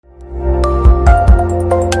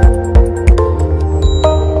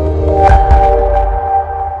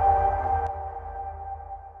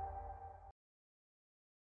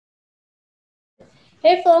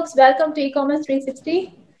folks, welcome to eCommerce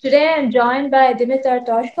 360. Today I'm joined by Dimitar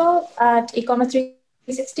at eCommerce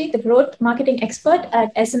 360, the growth marketing expert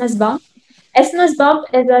at SMSBump. SMSBump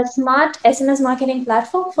is a smart SMS marketing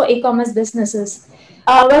platform for e-commerce businesses.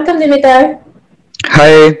 Welcome, Dimitar.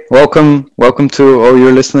 Hi, welcome to all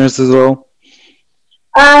your listeners as well.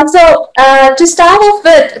 To start off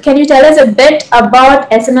with, can you tell us a bit about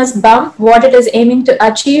SMSBump, what it is aiming to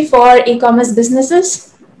achieve for e-commerce businesses?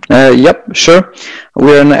 Yep, sure.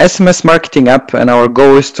 We're an SMS marketing app, and our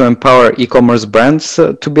goal is to empower e-commerce brands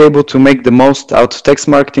to be able to make the most out of text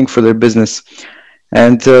marketing for their business.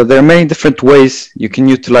 And there are many different ways you can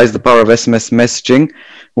utilize the power of SMS messaging,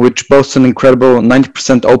 which boasts an incredible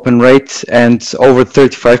 90% open rate and over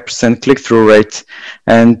 35% click-through rate.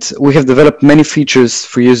 And we have developed many features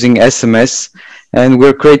for using SMS, and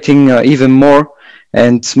we're creating even more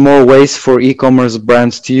and more ways for e-commerce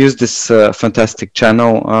brands to use this fantastic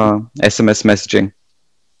channel, SMS messaging.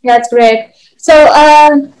 That's great.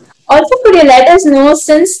 Also, could you let us know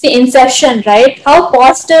since the inception, right, how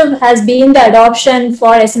positive has been the adoption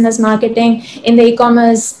for SMS marketing in the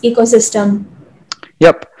e-commerce ecosystem?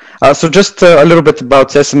 Yep. So just a little bit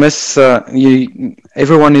about SMS.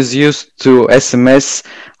 Everyone is used to SMS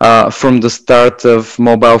from the start of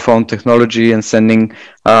mobile phone technology and sending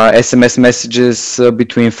SMS messages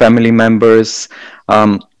between family members.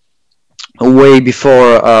 Way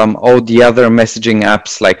before all the other messaging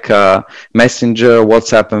apps like Messenger,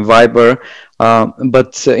 WhatsApp, and Viber.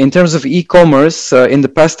 But in terms of e-commerce, in the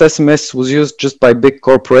past, SMS was used just by big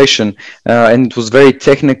corporation, and it was very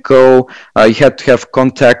technical. You had to have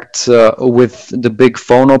contact with the big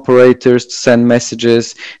phone operators to send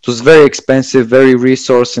messages. It was very expensive, very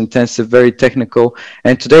resource intensive, very technical.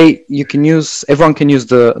 And today, everyone can use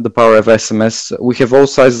the power of SMS. We have all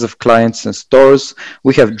sizes of clients and stores.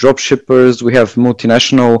 We have drop shippers. We have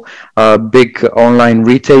multinational big online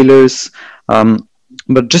retailers.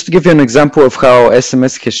 But just to give you an example of how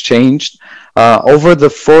SMS has changed, over the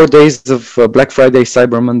 4 days of Black Friday,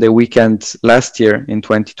 Cyber Monday weekend last year in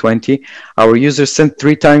 2020, our users sent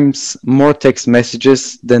 3 times more text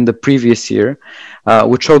messages than the previous year,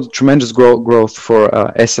 which showed tremendous growth for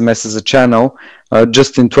SMS as a channel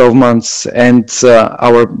just in 12 months. And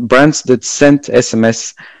our brands that sent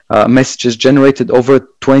SMS messages generated over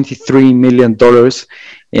 $23 million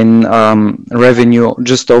in revenue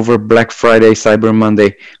just over Black Friday, Cyber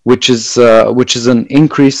Monday, which is an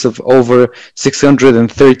increase of over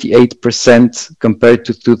 638% compared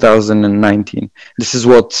to 2019. This is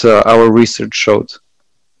what our research showed.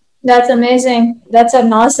 That's amazing. That's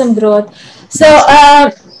an awesome growth. So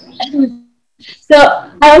I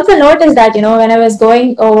also noticed that, when I was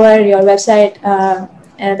going over your website,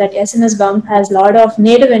 that SMSBump has a lot of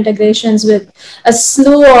native integrations with a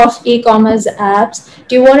slew of e-commerce apps.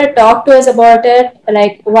 Do you want to talk to us about it?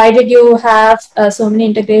 Like, why did you have so many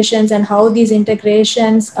integrations and how these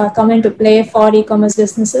integrations come into play for e-commerce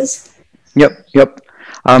businesses? Yep.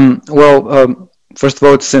 First of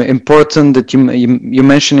all, it's important that you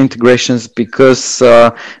mention integrations because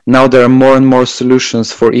now there are more and more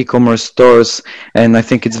solutions for e-commerce stores, and I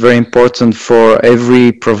think it's very important for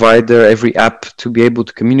every provider, every app to be able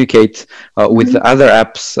to communicate with other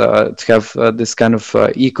apps to have this kind of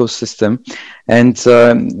ecosystem. And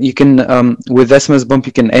you can, with SMSBump,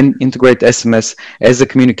 you can integrate SMS as a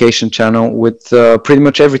communication channel with pretty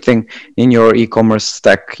much everything in your e-commerce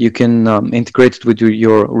stack. You can integrate it with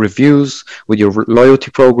your reviews, with your loyalty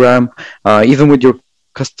program, even with your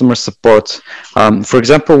customer support. For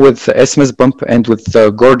example, with SMSBump and with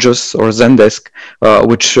Gorgeous or Zendesk,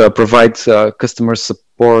 which provides customer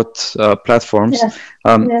support platforms.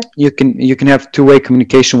 You can have two-way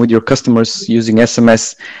communication with your customers using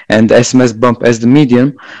SMS and SMSBump as the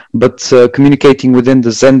medium, but communicating within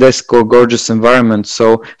the Zendesk or Gorgeous environment.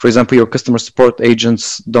 So, for example, your customer support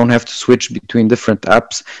agents don't have to switch between different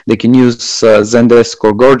apps. They can use Zendesk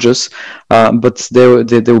or Gorgeous, but they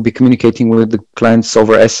will be communicating with the clients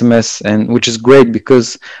over SMS, and which is great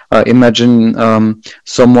because imagine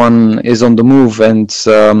someone is on the move and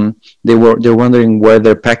they're wondering where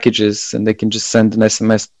their package is, and they can just send an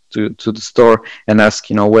SMS to the store and ask,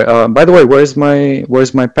 by the way, where's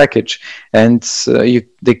my package? And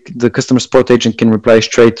the customer support agent can reply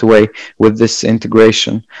straight away with this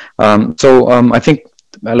integration. I think,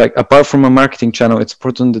 like, apart from a marketing channel, it's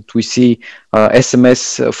important that we see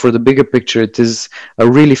SMS for the bigger picture. It is a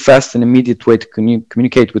really fast and immediate way to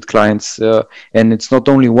communicate with clients, and it's not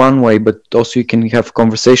only one way, but also you can have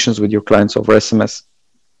conversations with your clients over SMS.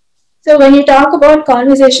 So when you talk about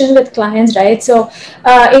conversation with clients, right? So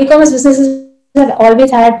e-commerce businesses have always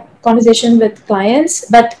had conversation with clients,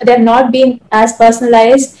 but they've not been as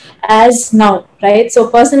personalized as now, right? So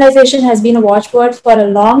personalization has been a watchword for a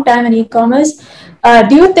long time in e-commerce.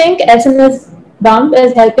 Do you think SMS Bump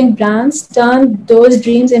is helping brands turn those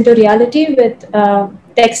dreams into reality with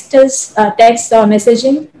text or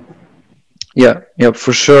messaging? Yeah, yeah,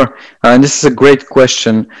 for sure. And this is a great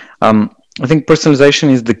question. I think personalization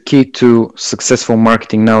is the key to successful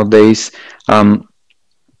marketing nowadays. Um,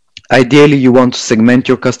 Ideally, you want to segment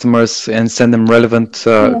your customers and send them relevant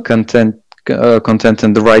Yeah. content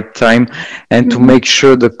in the right time, and to Mm-hmm. make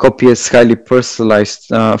sure the copy is highly personalized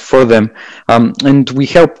for them. And we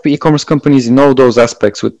help e-commerce companies in all those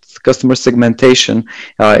aspects with customer segmentation.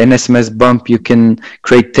 In SMS Bump, you can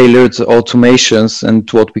create tailored automations and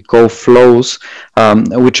what we call flows,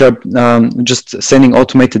 which are just sending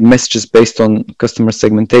automated messages based on customer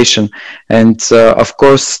segmentation. And of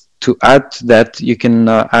course, to add to that, you can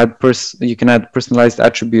add personalized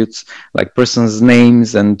attributes like person's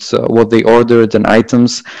names and what they ordered and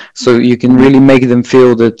items, so you can really make them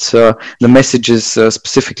feel that the message is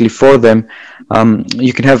specifically for them.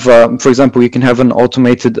 You can have, for example, you can have an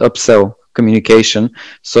automated upsell communication.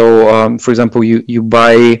 So, for example, you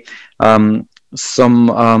buy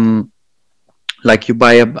some like you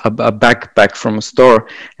buy a backpack from a store,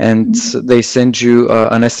 and they send you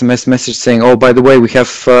an SMS message saying, oh, by the way, we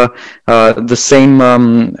have the same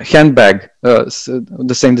handbag,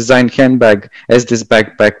 the same design handbag as this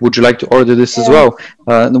backpack. Would you like to order this as Yeah. well?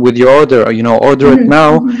 With your order, order it Mm-hmm.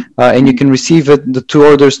 now, and you can receive it, the two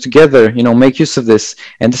orders together. Make use of this,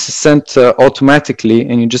 and this is sent automatically,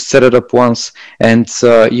 and you just set it up once, and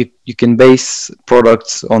you can base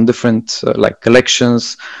products on different like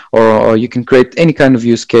collections, or you can create any kind of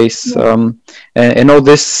use case, Yeah. and all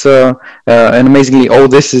this, and amazingly, all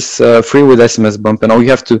this is free with SMS Bump, and all you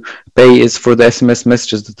have to pay is for the SMS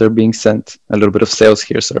messages that are being sent. A little bit of sales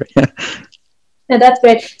here, sorry. No, that's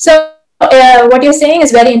great. So, what you're saying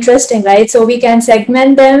is very interesting, right? So, we can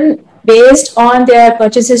segment them based on their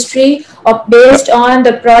purchase history or based on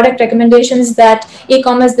the product recommendations that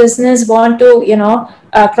e-commerce business want to,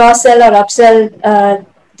 cross sell or upsell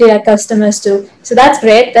their customers to. So, that's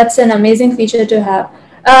great. That's an amazing feature to have.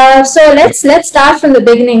 So let's start from the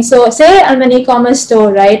beginning. So say I'm an e-commerce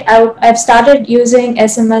store, right? I've started using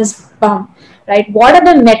SMS Bump, right? What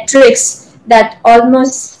are the metrics that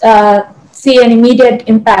almost see an immediate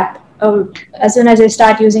impact as soon as I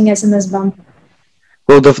start using SMS Bump?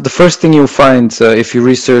 Well, the first thing you'll find if you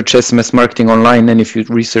research SMS marketing online, and if you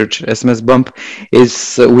research SMS Bump,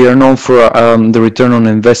 is we are known for the return on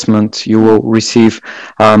investment you will receive.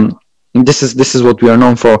 This is what we are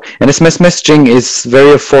known for. And SMS messaging is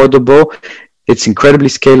very affordable. It's incredibly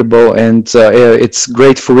scalable, and it's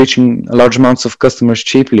great for reaching large amounts of customers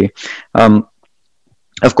cheaply.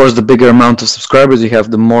 Of course, the bigger amount of subscribers you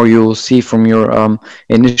have, the more you will see from your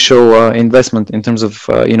initial investment in terms of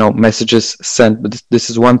messages sent. But this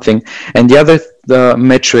is one thing, and the other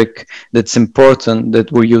metric that's important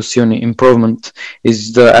that where you'll see an improvement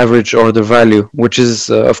is the average order value, which is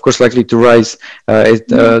of course likely to rise as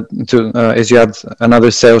you add another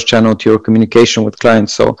sales channel to your communication with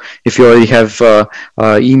clients. So if you already have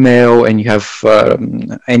email and you have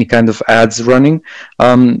any kind of ads running,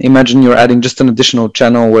 imagine you're adding just an additional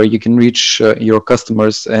channel where you can reach your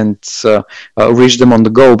customers and reach them on the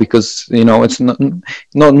go, because it's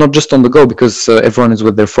not just on the go, because everyone is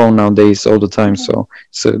with their phone nowadays all the time. So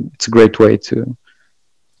it's a great way to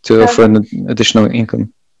offer an additional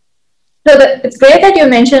income. So it's great that you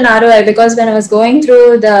mentioned ROI, because when I was going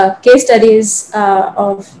through the case studies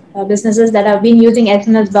of businesses that have been using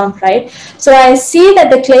SMS Bump, right? So I see that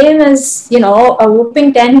the claim is, a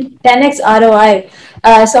whooping 10x ROI.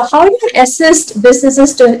 So how do you assist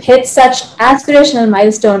businesses to hit such aspirational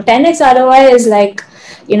milestone? 10x ROI is like,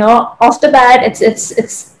 off the bat,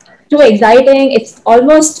 it's too exciting. It's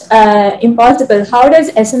almost impossible. How does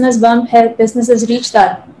SMS Bump help businesses reach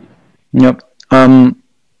that? Yep.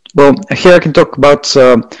 Well, here I can talk about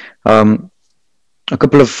a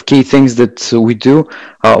couple of key things that we do.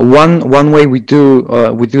 One way we do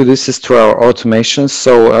this is through our automations.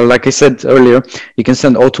 So, like I said earlier, you can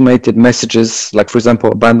send automated messages, like for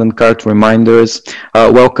example, abandoned cart reminders,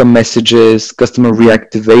 welcome messages, customer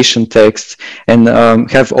reactivation text, and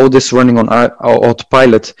have all this running on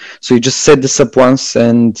autopilot. So you just set this up once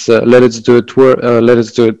and let it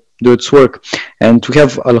do its work. And we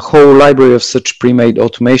have a whole library of such pre-made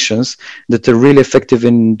automations that are really effective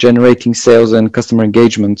in generating sales and customer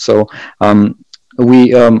engagement. So once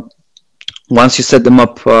you set them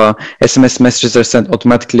up, SMS messages are sent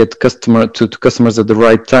automatically to customers at the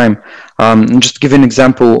right time. Just to give you an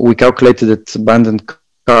example, we calculated that abandoned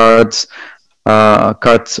cards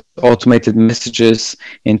cart automated messages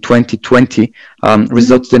in 2020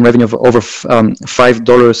 resulted in revenue of over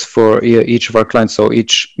 $5 for each of our clients. So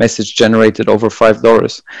each message generated over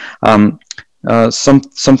 $5.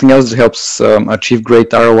 Something else that helps achieve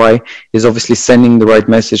great ROI is obviously sending the right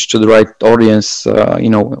message to the right audience.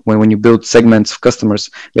 When you build segments of customers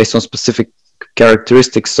based on specific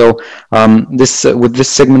characteristics. So with this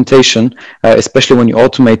segmentation, especially when you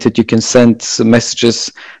automate it, you can send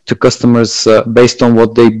messages to customers based on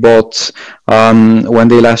what they bought, when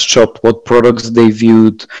they last shopped, what products they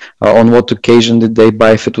viewed, on what occasion did they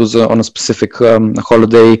buy, if it was on a specific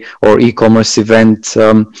holiday or e-commerce event.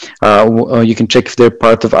 You can check if they're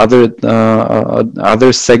part of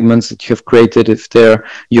other segments that you have created, if they're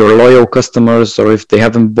your loyal customers, or if they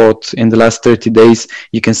haven't bought in the last 30 days,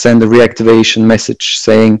 you can send a reactivation message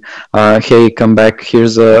saying, hey, come back,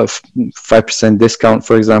 here's a 5% discount,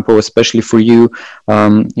 for example, especially for you.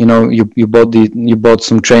 You bought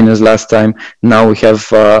some trainers last time. Now we have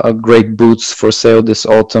great boots for sale this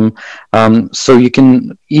autumn. So you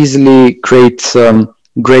can easily create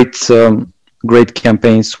great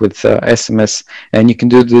campaigns with SMS, and you can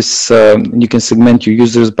do this. You can segment your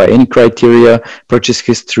users by any criteria: purchase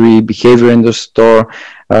history, behavior in the store.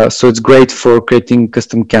 So it's great for creating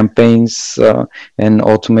custom campaigns and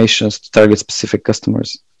automations to target specific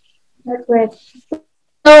customers. That's great.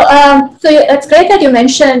 So it's great that you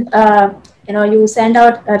mentioned, you send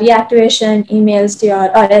out reactivation emails to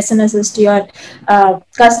or SMSs to your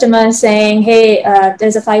customers saying, hey,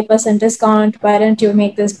 there's a 5% discount. Why don't you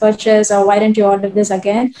make this purchase, or why don't you order this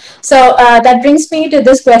again? So that brings me to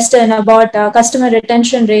this question about customer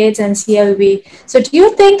retention rates and CLV. So do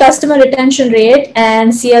you think customer retention rate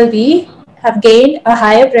and CLV have gained a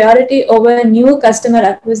higher priority over new customer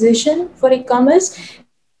acquisition for e-commerce?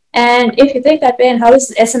 And if you think that way, and how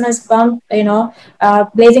is SMSBump,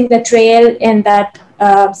 blazing the trail in that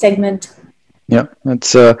segment? Yeah,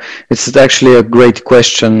 it's actually a great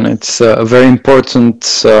question. It's a very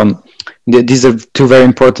important. These are two very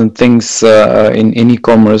important things in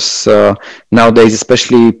e-commerce nowadays,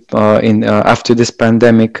 especially after this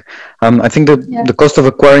pandemic. I think that the cost of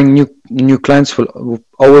acquiring new clients will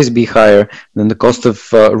always be higher than the cost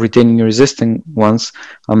of retaining your existing ones.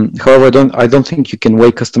 However, I don't think you can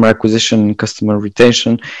weigh customer acquisition and customer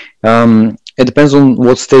retention. It depends on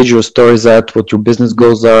what stage your store is at, what your business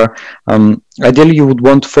goals are. Ideally, you would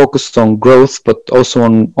want to focus on growth, but also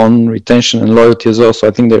on retention and loyalty as well. So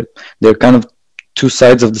I think they're kind of two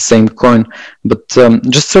sides of the same coin. But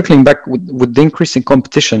just circling back, with the increase in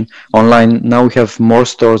competition online, now we have more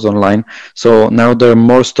stores online. So now there are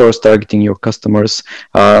more stores targeting your customers.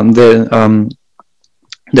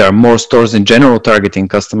 There are more stores in general targeting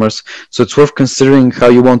customers. So it's worth considering how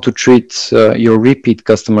you want to treat your repeat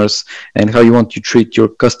customers and how you want to treat your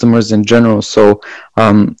customers in general. So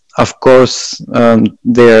of course,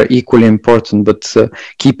 they are equally important, but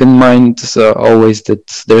keep in mind always that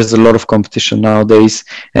there's a lot of competition nowadays,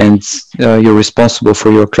 and you're responsible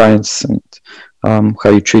for your clients and how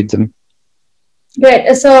you treat them.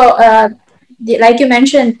 Great. So like you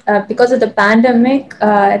mentioned, because of the pandemic,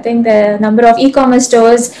 I think the number of e-commerce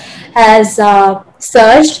stores has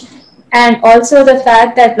surged, and also the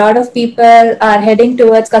fact that a lot of people are heading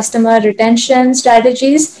towards customer retention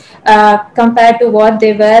strategies compared to what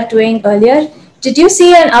they were doing earlier. Did you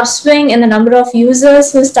see an upswing in the number of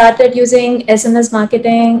users who started using SMS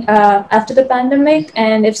marketing after the pandemic?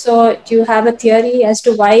 And if so, do you have a theory as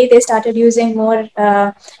to why they started using more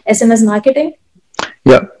SMS marketing?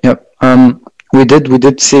 Yeah. We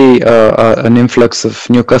did see an influx of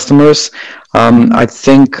new customers. I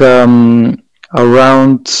think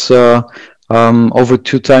around over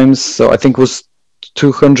 2 times. So I think it was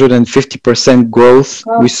 250% growth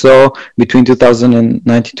we saw between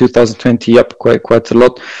 2019 to 2020. Yep, quite a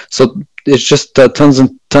lot. So it's just tons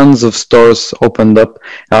and tons of stores opened up,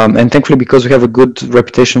 and thankfully, because we have a good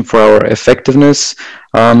reputation for our effectiveness,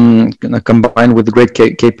 combined with the great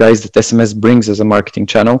KPIs that SMS brings as a marketing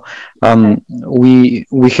channel, we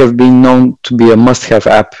have been known to be a must-have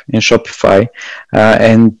app in Shopify,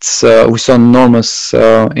 and we saw an enormous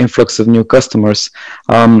influx of new customers.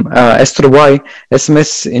 As to the why,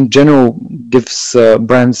 SMS in general gives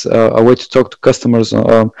brands a way to talk to customers,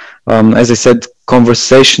 as I said,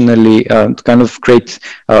 conversationally, to kind of create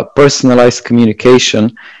personalized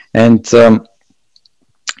communication. And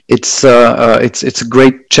it's a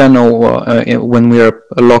great channel when we are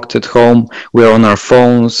locked at home. We are on our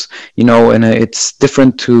phones, and it's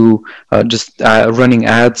different to just running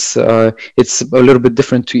ads. It's a little bit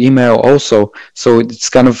different to email also. So it's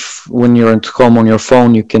kind of, when you're at home on your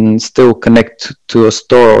phone, you can still connect to a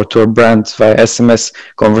store or to a brand via SMS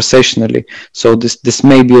conversationally. So this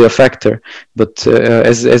may be a factor, but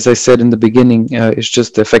as I said in the beginning, it's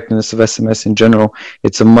just the effectiveness of SMS in general.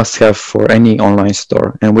 It's a must-have for any online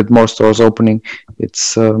store, and with more stores opening,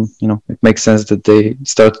 it's it makes sense that they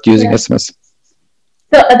start using Yeah. SMS.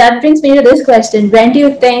 So that brings me to this question. When do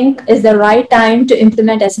you think is the right time to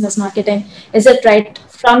implement SMS marketing? Is it right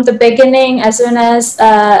from the beginning, as soon as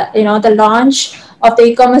the launch of the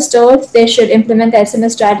e-commerce stores, they should implement the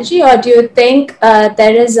SMS strategy, or do you think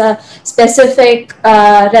there is a specific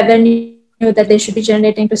revenue that they should be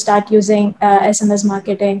generating to start using SMS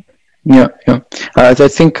marketing? Yeah, yeah. I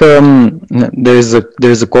think there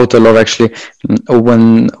is a quote I love actually.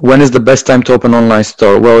 When is the best time to open online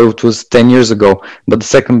store? Well, it was 10 years ago, but the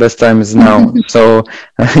second best time is now. So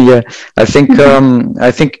yeah, I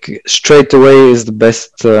think straight away is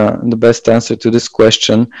the best answer to this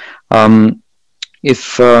question. Um,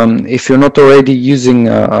 if you're not already using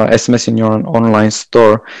SMS in your online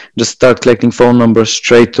store, just start collecting phone numbers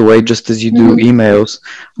straight away, just as you do emails.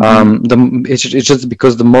 It's just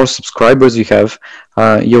because the more subscribers you have,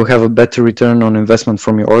 you'll have a better return on investment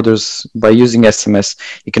from your orders by using SMS.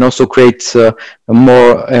 You can also create a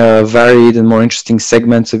more varied and more interesting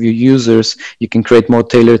segments of your users. You can create more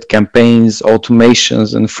tailored campaigns,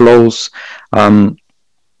 automations, and flows.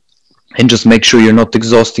 And just make sure you're not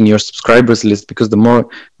exhausting your subscribers list, because the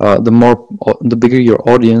bigger your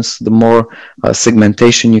audience, the more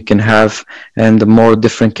segmentation you can have, and the more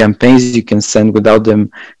different campaigns you can send without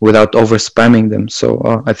over spamming them.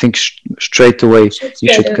 So I think straight away you Straight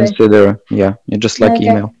should away. consider, just like Okay.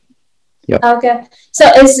 email. Yeah. Okay. So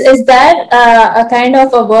is that a kind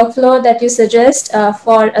of a workflow that you suggest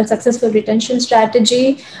for a successful retention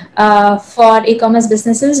strategy for e-commerce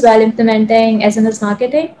businesses while implementing SMS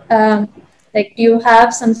marketing? Like, do you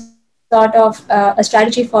have some sort of a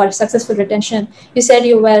strategy for successful retention? You said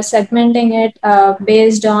you were segmenting it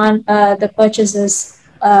based on the purchases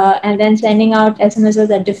and then sending out SMSs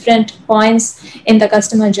at different points in the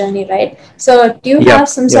customer journey, right? So do you Yeah. have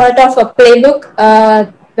some Yeah. sort of a playbook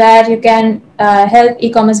where you can help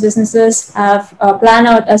e-commerce businesses have plan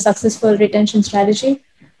out a successful retention strategy?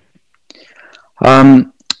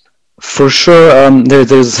 Um, For sure,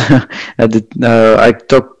 there's I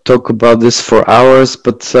talk about this for hours,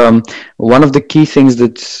 but one of the key things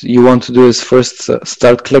that you want to do is first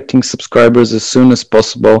start collecting subscribers as soon as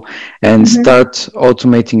possible, and start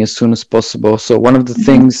automating as soon as possible. So one of the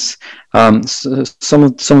things, some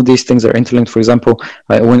of these things are interlinked. For example,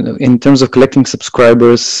 when in terms of collecting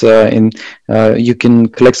subscribers, you can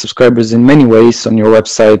collect subscribers in many ways on your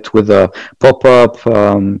website with a pop-up.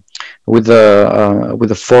 With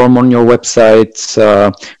a form on your website,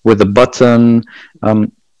 with a button.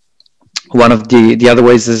 One of the other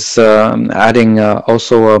ways is adding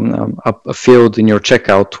also a field in your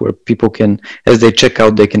checkout where people can, as they check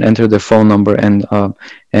out, they can enter their phone number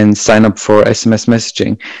and sign up for SMS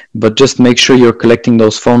messaging. But just make sure you're collecting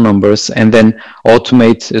those phone numbers and then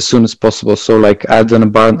automate as soon as possible. So like add an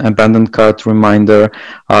abandoned cart reminder,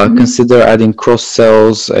 consider adding cross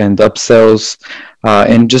sells and upsells.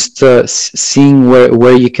 And just seeing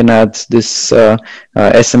where you can add this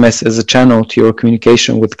SMS as a channel to your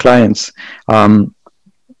communication with clients.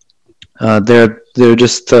 There are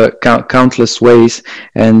just countless ways,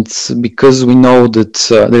 and because we know that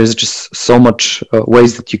there's just so much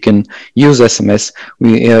ways that you can use SMS.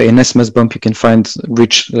 In SMSBump you can find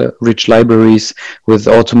rich libraries with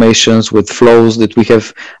automations, with flows that we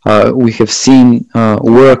have seen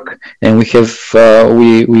work, and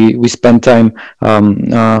we spend time,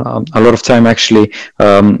 a lot of time actually,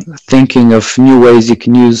 thinking of new ways you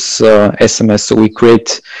can use SMS. So we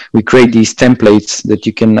create these templates that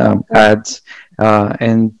you can add.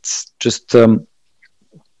 And just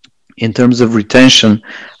in terms of retention,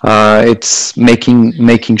 it's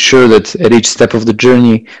making sure that at each step of the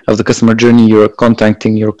journey, of the customer journey, you're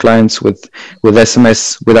contacting your clients with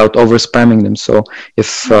SMS without over spamming them. So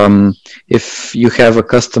if you have a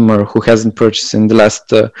customer who hasn't purchased in the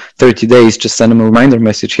last 30 days, just send them a reminder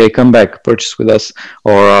message: hey, come back, purchase with us.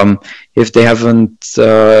 Or if they haven't,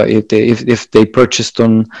 if they purchased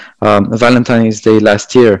on Valentine's Day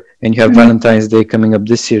last year, and you have Valentine's Day coming up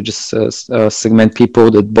this year, just segment people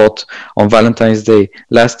that bought on Valentine's Day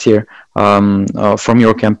last year from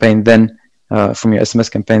your campaign. Then from your SMS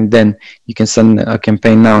campaign, then you can send a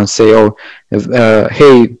campaign now and say, oh,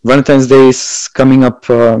 hey, Valentine's Day is coming up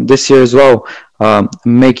this year as well.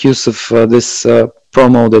 Make use of this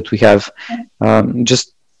promo that we have.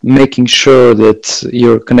 Just making sure that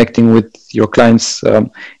you're connecting with your clients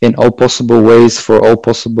in all possible ways for all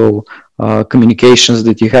possible communications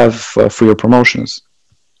that you have for your promotions.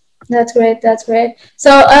 That's great. That's great.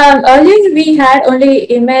 So earlier we had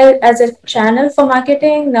only email as a channel for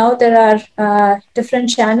marketing. Now there are different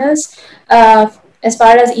channels. As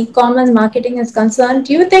far as e-commerce marketing is concerned,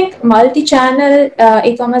 do you think multi-channel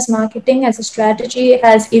e-commerce marketing as a strategy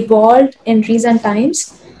has evolved in recent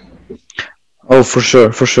times? Oh, for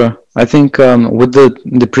sure, for sure. I think with the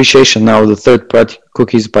depreciation now, the third-party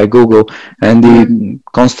cookies by Google and the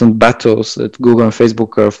constant battles that Google and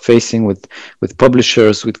Facebook are facing with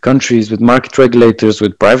publishers, with countries, with market regulators,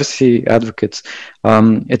 with privacy advocates,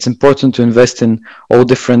 it's important to invest in all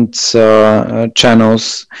different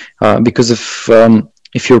channels because if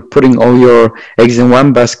you're putting all your eggs in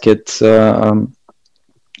one basket,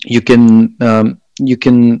 you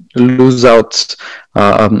can lose out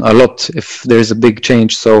a lot if there is a big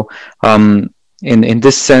change. So in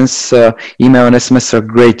this sense, email and SMS are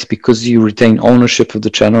great because you retain ownership of the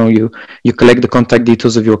channel. You collect the contact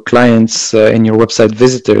details of your clients and your website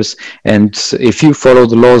visitors, and if you follow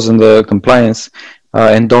the laws and the compliance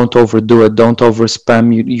and don't overdo it, don't over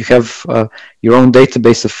spam, you have your own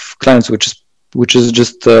database of clients, which is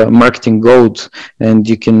just marketing gold, and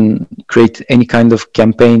you can create any kind of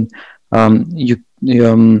campaign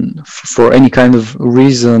for any kind of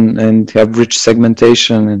reason and have rich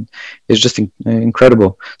segmentation, and it's just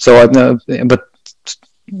incredible. So but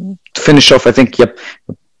to finish off, I think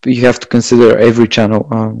you have to consider every channel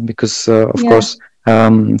because of course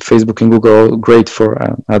Facebook and Google are great for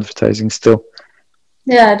advertising still.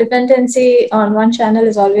 Yeah, dependency on one channel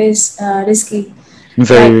is always risky.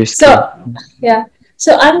 Very risky. So yeah,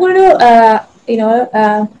 so I'm going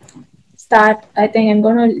to start. I think I'm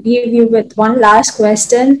going to leave you with one last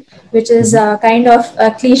question, which is kind of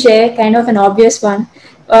a cliche, kind of an obvious one.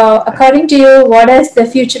 According to you, what does the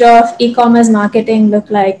future of e-commerce marketing look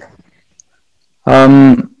like?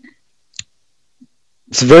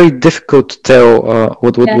 It's very difficult to tell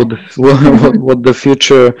what the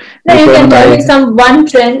future. No, you can tell me some one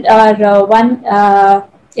trend or one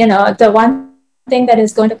the one thing that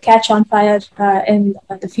is going to catch on fire in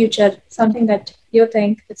the future. Something that you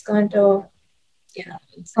think it's going to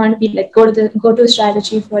be like go to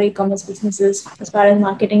strategy for e-commerce businesses as far as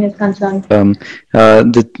marketing is concerned.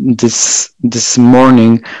 This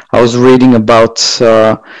morning I was reading about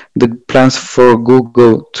the plans for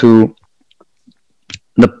Google to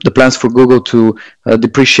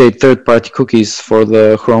depreciate third-party cookies for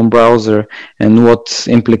the Chrome browser and what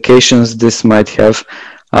implications this might have.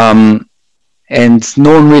 And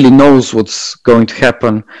no one really knows what's going to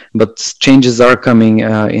happen, but changes are coming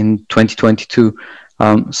in 2022.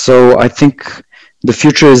 So I think the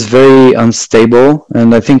future is very unstable,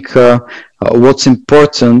 and I think what's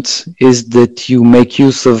important is that you make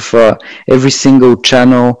use of every single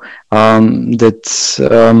channel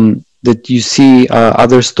that you see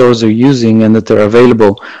other stores are using and that are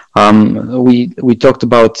available. We talked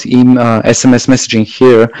about SMS messaging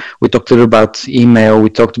here. We talked a little about email. We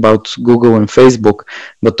talked about Google and Facebook,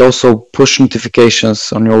 but also push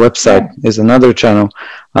notifications on your website is another channel.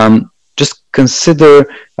 Just consider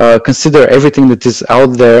everything that is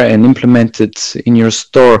out there and implement it in your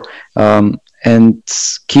store. And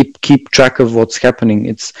keep track of what's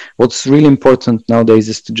happening. What's really important nowadays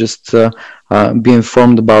is to just be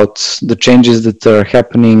informed about the changes that are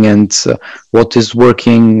happening and what is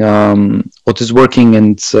working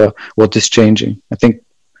and what is changing. I think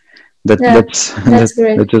that's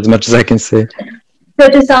great. That's as much as I can say. So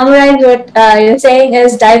to summarize, what you're saying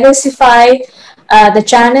is diversify the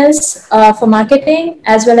channels for marketing,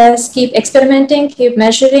 as well as keep experimenting, keep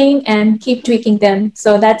measuring, and keep tweaking them.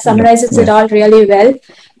 So that summarizes it all really well.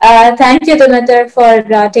 Thank you, Dimitar, for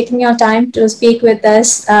taking your time to speak with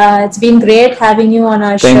us. It's been great having you on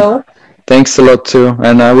our show. Thanks a lot too,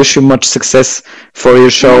 and I wish you much success for your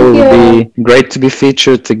show. It will be great to be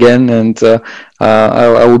featured again, and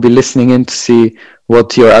I will be listening in to see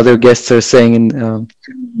what your other guests are saying in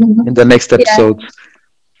the next episode.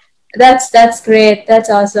 That's great. That's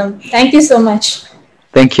awesome. Thank you so much.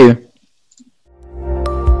 Thank you.